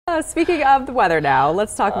Speaking of the weather now,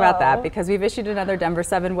 let's talk about that because we've issued another Denver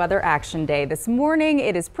 7 weather action day. This morning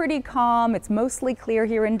it is pretty calm. It's mostly clear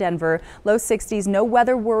here in Denver. Low 60s, no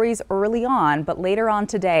weather worries early on, but later on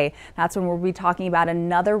today, that's when we'll be talking about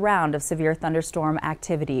another round of severe thunderstorm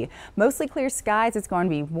activity. Mostly clear skies. It's going to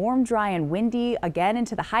be warm, dry and windy again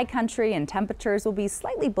into the high country, and temperatures will be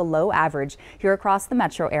slightly below average here across the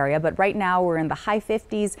metro area. But right now we're in the high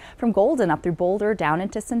 50s from Golden up through Boulder down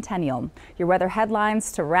into Centennial. Your weather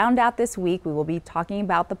headlines to round out this week, we will be talking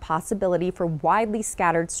about the possibility for widely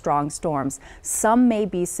scattered strong storms. Some may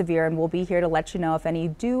be severe, and we'll be here to let you know if any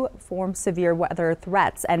do form severe weather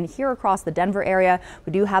threats. And here across the Denver area,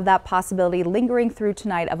 we do have that possibility lingering through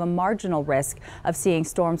tonight of a marginal risk of seeing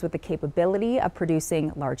storms with the capability of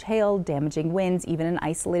producing large hail, damaging winds, even an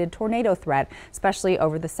isolated tornado threat, especially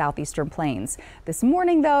over the southeastern plains. This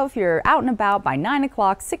morning, though, if you're out and about by 9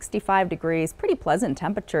 o'clock, 65 degrees, pretty pleasant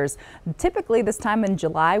temperatures. Typically this time in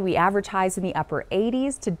July, we average highs in the upper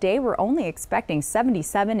 80s. Today, we're only expecting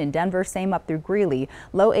 77 in Denver, same up through Greeley.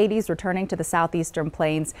 Low 80s returning to the southeastern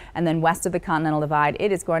plains, and then west of the Continental Divide, it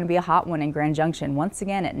is going to be a hot one in Grand Junction. Once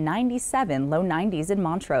again at 97, low 90s in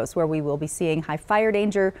Montrose, where we will be seeing high fire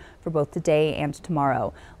danger for both today and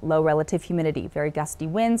tomorrow. Low relative humidity, very gusty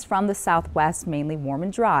winds from the southwest, mainly warm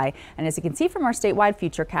and dry. And as you can see from our statewide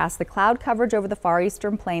futurecast, the cloud coverage over the far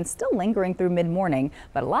eastern plains still lingering through mid-morning,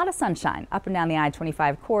 but a lot of sunshine up and down the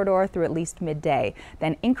I-25 corridor through at least midday.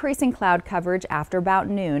 Then increasing cloud coverage after about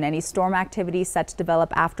noon. Any storm activity set to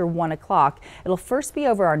develop after 1 o'clock. It'll first be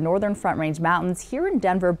over our northern Front Range mountains. Here in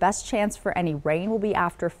Denver, best chance for any rain will be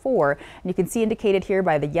after 4. And you can see indicated here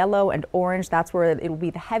by the yellow and orange, that's where it will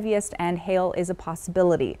be the heaviest, and hail is a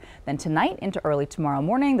possibility. Then tonight into early tomorrow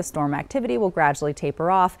morning, the storm activity will gradually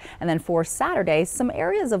taper off. And then for Saturday, some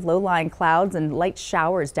areas of low-lying clouds and light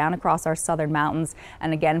showers down across our southern mountains.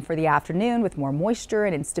 And again for the afternoon, with more moisture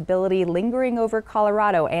and instability lingering over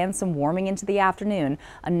Colorado and some warming into the afternoon.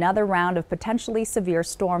 Another round of potentially severe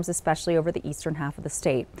storms, especially over the eastern half of the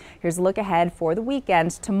state. Here's a look ahead for the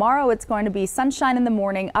weekend. Tomorrow it's going to be sunshine in the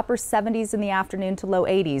morning, upper 70s in the afternoon to low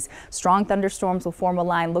 80s. Strong thunderstorms will form a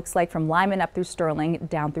line, looks like from Lyman up through Sterling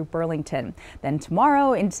down through Burlington. Then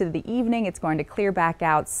tomorrow into the evening, it's going to clear back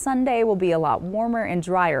out. Sunday will be a lot warmer and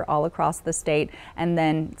drier all across the state, and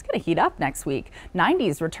then it's going to heat up next week.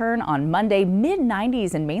 90s return on Monday, mid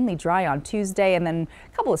 90s and mainly dry on Tuesday, and then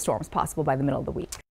a couple of storms possible by the middle of the week.